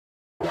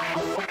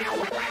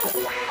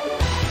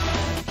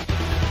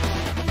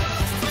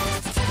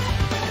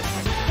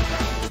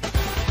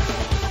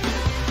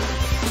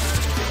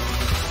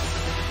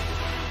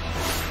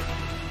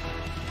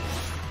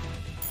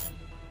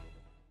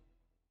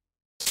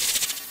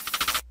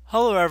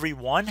Hello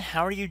everyone,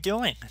 how are you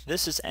doing?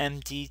 This is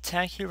MD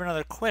Tech here with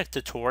another quick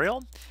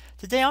tutorial.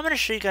 Today I'm going to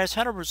show you guys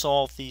how to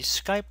resolve the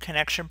Skype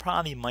connection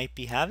problem you might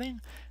be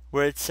having,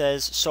 where it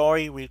says,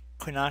 sorry, we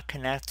could not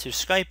connect to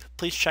Skype,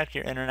 please check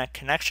your internet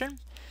connection.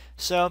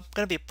 So it's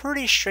going to be a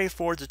pretty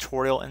straightforward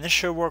tutorial, and this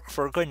should work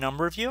for a good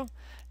number of you.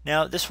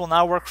 Now this will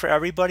not work for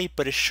everybody,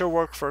 but it should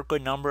work for a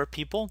good number of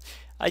people.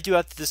 I do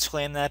have to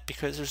disclaim that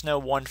because there's no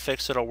one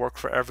fix that'll work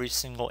for every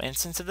single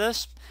instance of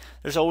this.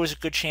 There's always a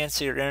good chance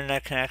that your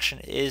internet connection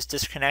is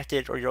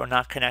disconnected or you're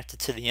not connected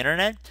to the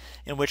internet,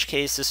 in which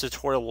case this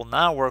tutorial will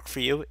not work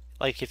for you,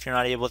 like if you're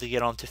not able to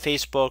get onto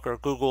Facebook or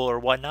Google or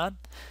whatnot.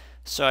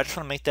 So I just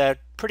want to make that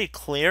pretty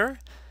clear.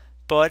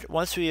 But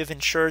once we have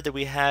ensured that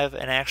we have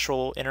an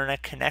actual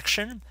internet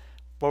connection,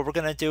 what we're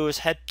going to do is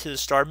head to the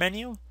Start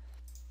menu,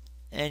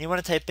 and you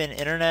want to type in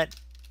Internet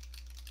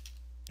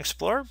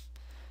Explorer.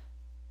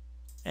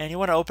 And you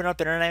want to open up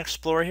Internet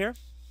Explorer here.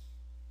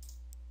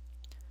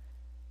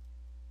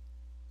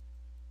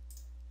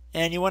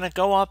 And you want to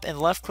go up and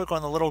left click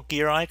on the little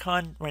gear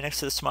icon right next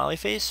to the smiley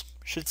face.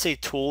 It should say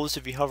Tools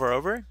if you hover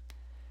over it.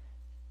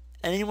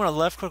 And then you want to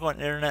left click on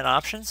Internet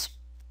Options.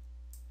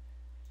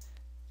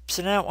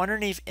 So now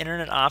underneath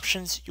Internet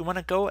Options, you want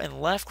to go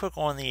and left click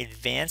on the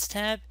Advanced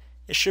tab.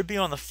 It should be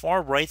on the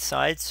far right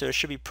side, so it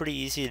should be pretty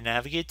easy to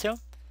navigate to.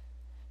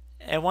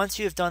 And once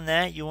you have done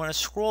that, you want to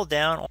scroll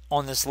down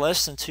on this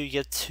list until you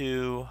get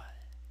to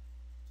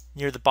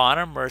near the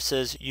bottom where it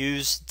says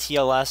Use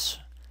TLS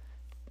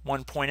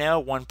 1.0,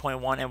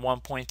 1.1, and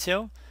 1.2.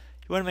 You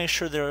want to make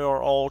sure they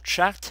are all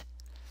checked.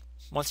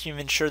 Once you've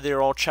ensured they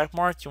are all check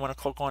marked, you want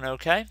to click on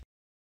OK.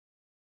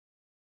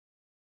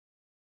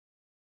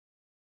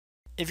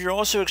 If you're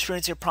also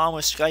experiencing a problem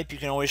with Skype, you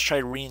can always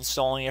try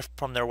reinstalling it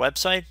from their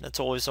website. That's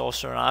always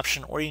also an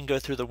option, or you can go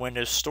through the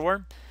Windows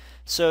Store.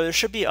 So there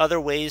should be other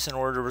ways in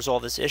order to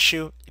resolve this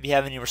issue. If you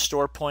have any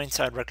restore points,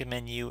 I'd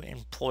recommend you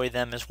employ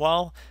them as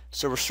well.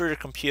 So restore your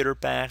computer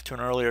back to an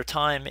earlier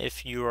time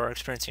if you are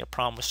experiencing a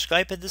problem with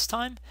Skype at this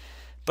time.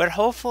 But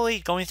hopefully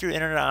going through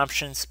Internet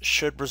Options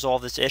should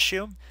resolve this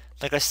issue.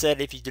 Like I said,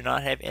 if you do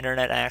not have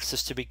Internet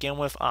access to begin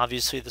with,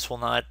 obviously this will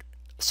not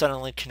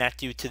suddenly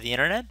connect you to the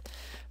Internet.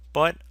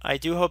 But I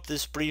do hope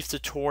this brief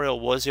tutorial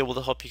was able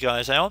to help you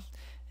guys out.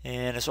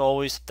 And as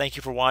always, thank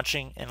you for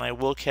watching, and I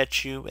will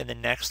catch you in the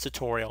next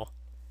tutorial.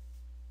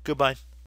 Goodbye.